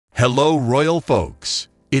Hello, royal folks.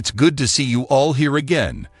 It's good to see you all here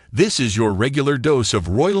again. This is your regular dose of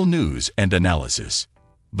royal news and analysis.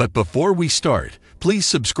 But before we start, please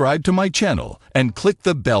subscribe to my channel and click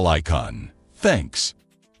the bell icon. Thanks.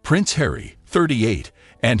 Prince Harry, 38,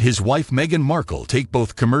 and his wife Meghan Markle take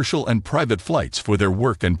both commercial and private flights for their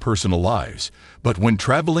work and personal lives. But when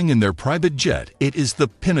traveling in their private jet, it is the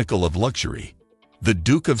pinnacle of luxury. The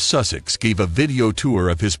Duke of Sussex gave a video tour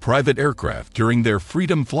of his private aircraft during their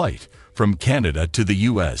Freedom flight from Canada to the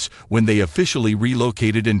US when they officially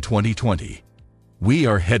relocated in 2020. "We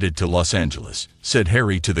are headed to Los Angeles," said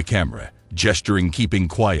Harry to the camera, gesturing keeping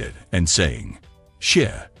quiet and saying,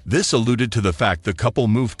 "Shit." This alluded to the fact the couple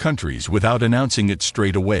moved countries without announcing it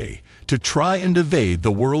straight away to try and evade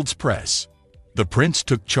the world's press. The prince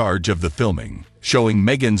took charge of the filming, showing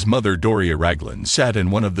Meghan's mother Doria Raglan sat in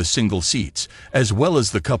one of the single seats, as well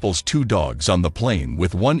as the couple's two dogs on the plane,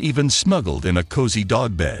 with one even snuggled in a cozy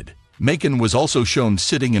dog bed. Meghan was also shown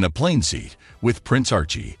sitting in a plane seat, with Prince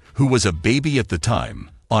Archie, who was a baby at the time,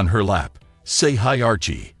 on her lap. "Say hi,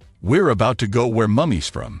 Archie. We're about to go where Mummy's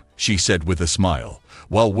from," she said with a smile,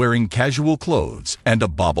 while wearing casual clothes and a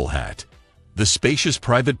bobble hat. The spacious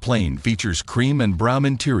private plane features cream and brown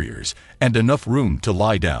interiors and enough room to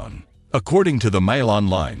lie down. According to the Mail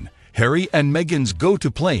Online, Harry and Meghan's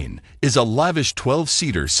go-to plane is a lavish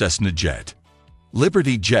 12-seater Cessna jet.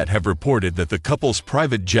 Liberty Jet have reported that the couple's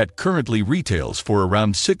private jet currently retails for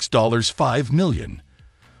around $6.5 million,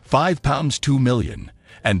 £5 2 million,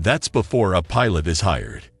 and that's before a pilot is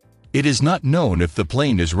hired. It is not known if the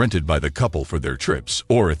plane is rented by the couple for their trips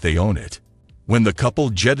or if they own it. When the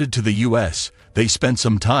couple jetted to the US, they spent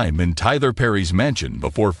some time in Tyler Perry's mansion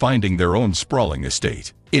before finding their own sprawling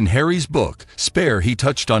estate. In Harry's book, Spare, he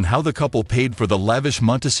touched on how the couple paid for the lavish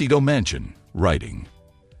Montecito mansion, writing,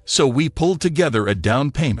 "So we pulled together a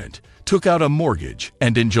down payment, took out a mortgage,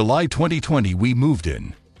 and in July 2020 we moved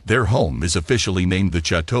in." Their home is officially named the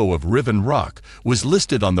Chateau of Riven Rock, was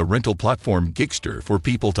listed on the rental platform Gigster for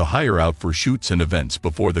people to hire out for shoots and events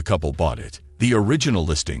before the couple bought it. The original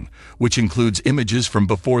listing, which includes images from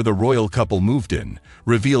before the royal couple moved in,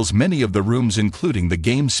 reveals many of the rooms, including the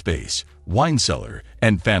game space, wine cellar,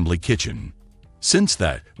 and family kitchen. Since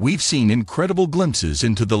that, we've seen incredible glimpses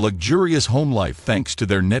into the luxurious home life thanks to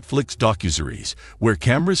their Netflix docuseries, where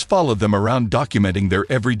cameras follow them around documenting their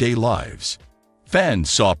everyday lives.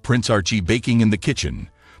 Fans saw Prince Archie baking in the kitchen,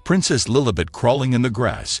 Princess Lilibet crawling in the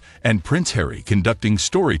grass, and Prince Harry conducting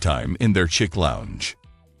story time in their chic lounge.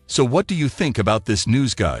 So what do you think about this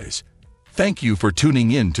news, guys? Thank you for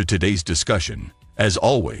tuning in to today's discussion. As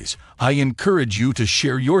always, I encourage you to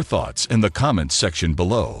share your thoughts in the comments section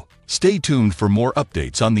below. Stay tuned for more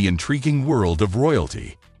updates on the intriguing world of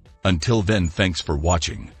royalty. Until then, thanks for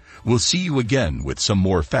watching. We'll see you again with some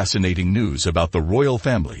more fascinating news about the royal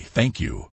family. Thank you.